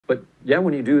But yeah,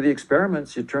 when you do the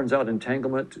experiments, it turns out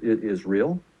entanglement is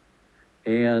real.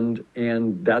 And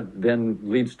that then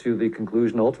leads to the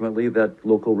conclusion ultimately that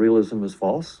local realism is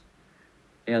false.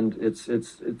 And it's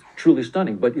truly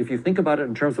stunning. But if you think about it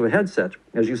in terms of a headset,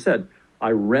 as you said,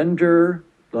 I render,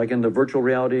 like in the virtual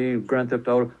reality Grand Theft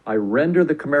Auto, I render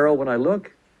the Camaro when I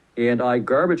look, and I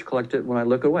garbage collect it when I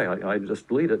look away. I just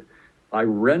delete it. I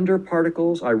render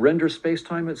particles, I render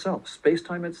space-time itself.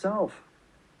 Space-time itself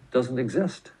doesn't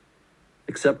exist,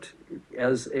 except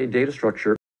as a data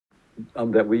structure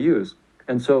that we use.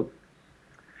 And so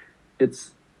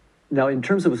it's, now in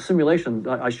terms of a simulation,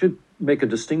 I should make a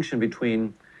distinction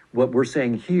between what we're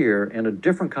saying here and a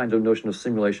different kind of notion of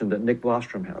simulation that Nick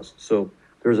Bostrom has. So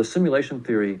there's a simulation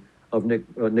theory of Nick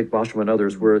Bostrom and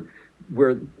others where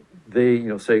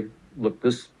they say, look,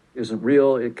 this isn't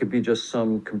real. It could be just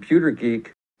some computer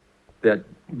geek that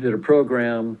did a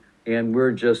program, and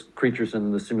we're just creatures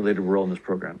in the simulated world in this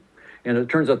program. And it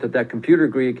turns out that that computer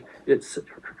geek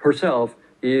herself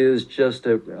is just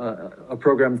a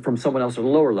program from someone else at a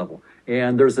lower level.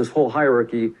 And there's this whole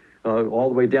hierarchy all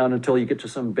the way down until you get to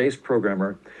some base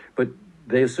programmer. But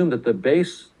they assume that the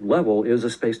base level is a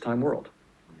space-time world.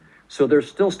 So they're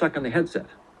still stuck in the headset.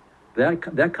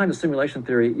 That kind of simulation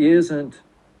theory isn't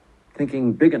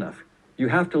thinking big enough. You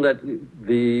have to let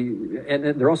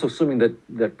and they're also assuming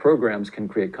that programs can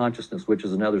create consciousness, which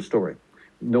is another story.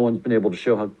 No one's been able to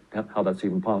show how that's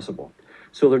even possible.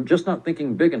 So they're just not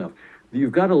thinking big enough.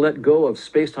 You've got to let go of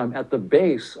space-time at the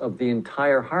base of the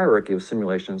entire hierarchy of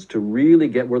simulations to really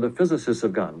get where the physicists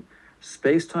have gone.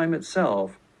 Space-time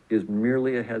itself is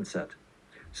merely a headset.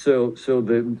 So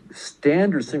the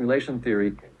standard simulation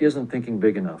theory isn't thinking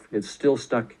big enough. It's still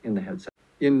stuck in the headset.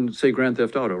 In, say, Grand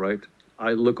Theft Auto, right?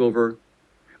 I look over,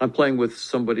 I'm playing with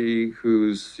somebody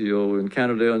who's, in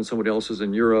Canada, and somebody else is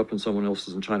in Europe, and someone else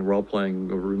is in China. We're all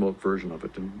playing a remote version of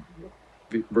it in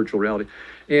virtual reality.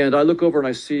 And I look over and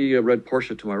I see a red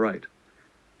Porsche to my right.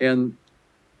 And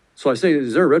so I say,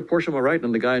 is there a red Porsche on my right?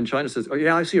 And the guy in China says, oh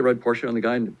yeah, I see a red Porsche. And the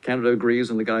guy in Canada agrees,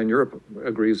 and the guy in Europe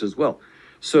agrees as well.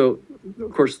 So,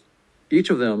 of course, each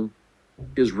of them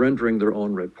is rendering their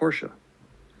own red Porsche.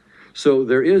 So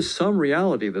there is some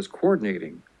reality that's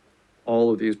coordinating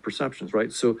all of these perceptions,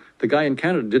 right? So the guy in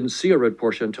Canada didn't see a red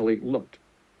Porsche until he looked.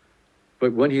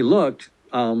 But when he looked,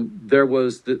 there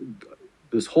was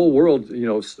this whole world,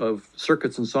 of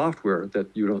circuits and software that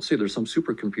you don't see. There's some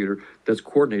supercomputer that's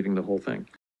coordinating the whole thing.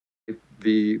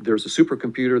 There's a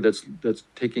supercomputer that's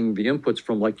taking the inputs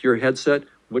from, like, your headset.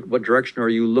 What direction are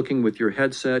you looking with your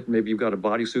headset? Maybe you've got a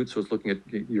bodysuit, so it's looking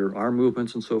at your arm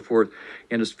movements and so forth,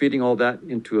 and it's feeding all that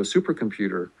into a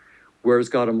supercomputer, where it's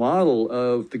got a model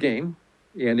of the game,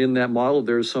 and in that model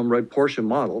there's some red Porsche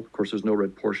model. Of course, there's no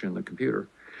red Porsche in the computer,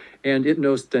 and it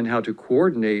knows then how to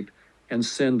coordinate and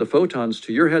send the photons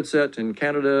to your headset in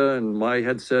Canada, and my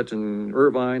headset in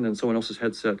Irvine, and someone else's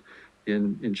headset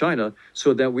in China,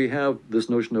 so that we have this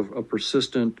notion of a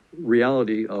persistent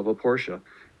reality of a Porsche,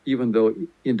 even though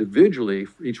individually,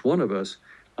 for each one of us,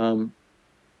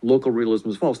 local realism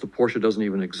is false. The Porsche doesn't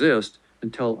even exist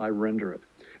until I render it.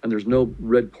 And there's no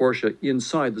red Porsche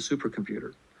inside the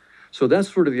supercomputer. So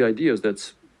that's sort of the idea, is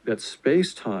that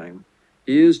space-time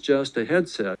is just a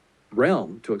headset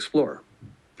realm to explore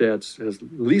that's at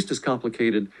least as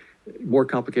complicated, more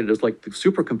complicated as, like, the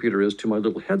supercomputer is to my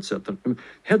little headset. The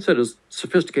headset is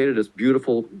sophisticated, it's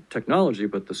beautiful technology,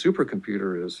 but the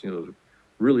supercomputer is,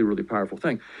 really, really powerful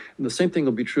thing. And the same thing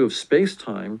will be true of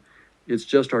space-time. It's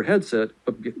just our headset,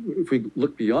 but if we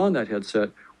look beyond that headset,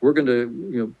 we're going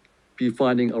to, be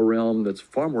finding a realm that's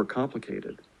far more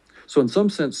complicated. So in some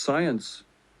sense, science,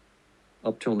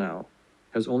 up till now,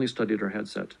 has only studied our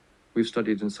headset. We've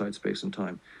studied inside space and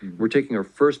time. Mm-hmm. We're taking our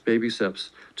first baby steps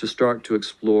to start to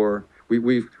explore.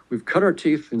 We've cut our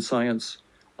teeth in science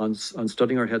on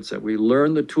studying our headset. We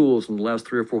learned the tools in the last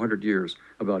 300 or 400 years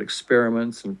about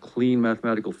experiments and clean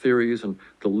mathematical theories and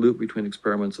the loop between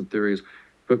experiments and theories.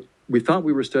 But we thought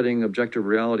we were studying objective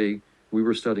reality. We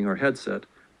were studying our headset.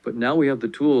 But now we have the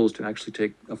tools to actually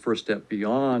take a first step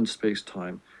beyond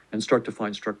space-time and start to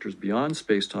find structures beyond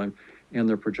space-time and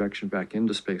their projection back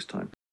into space-time.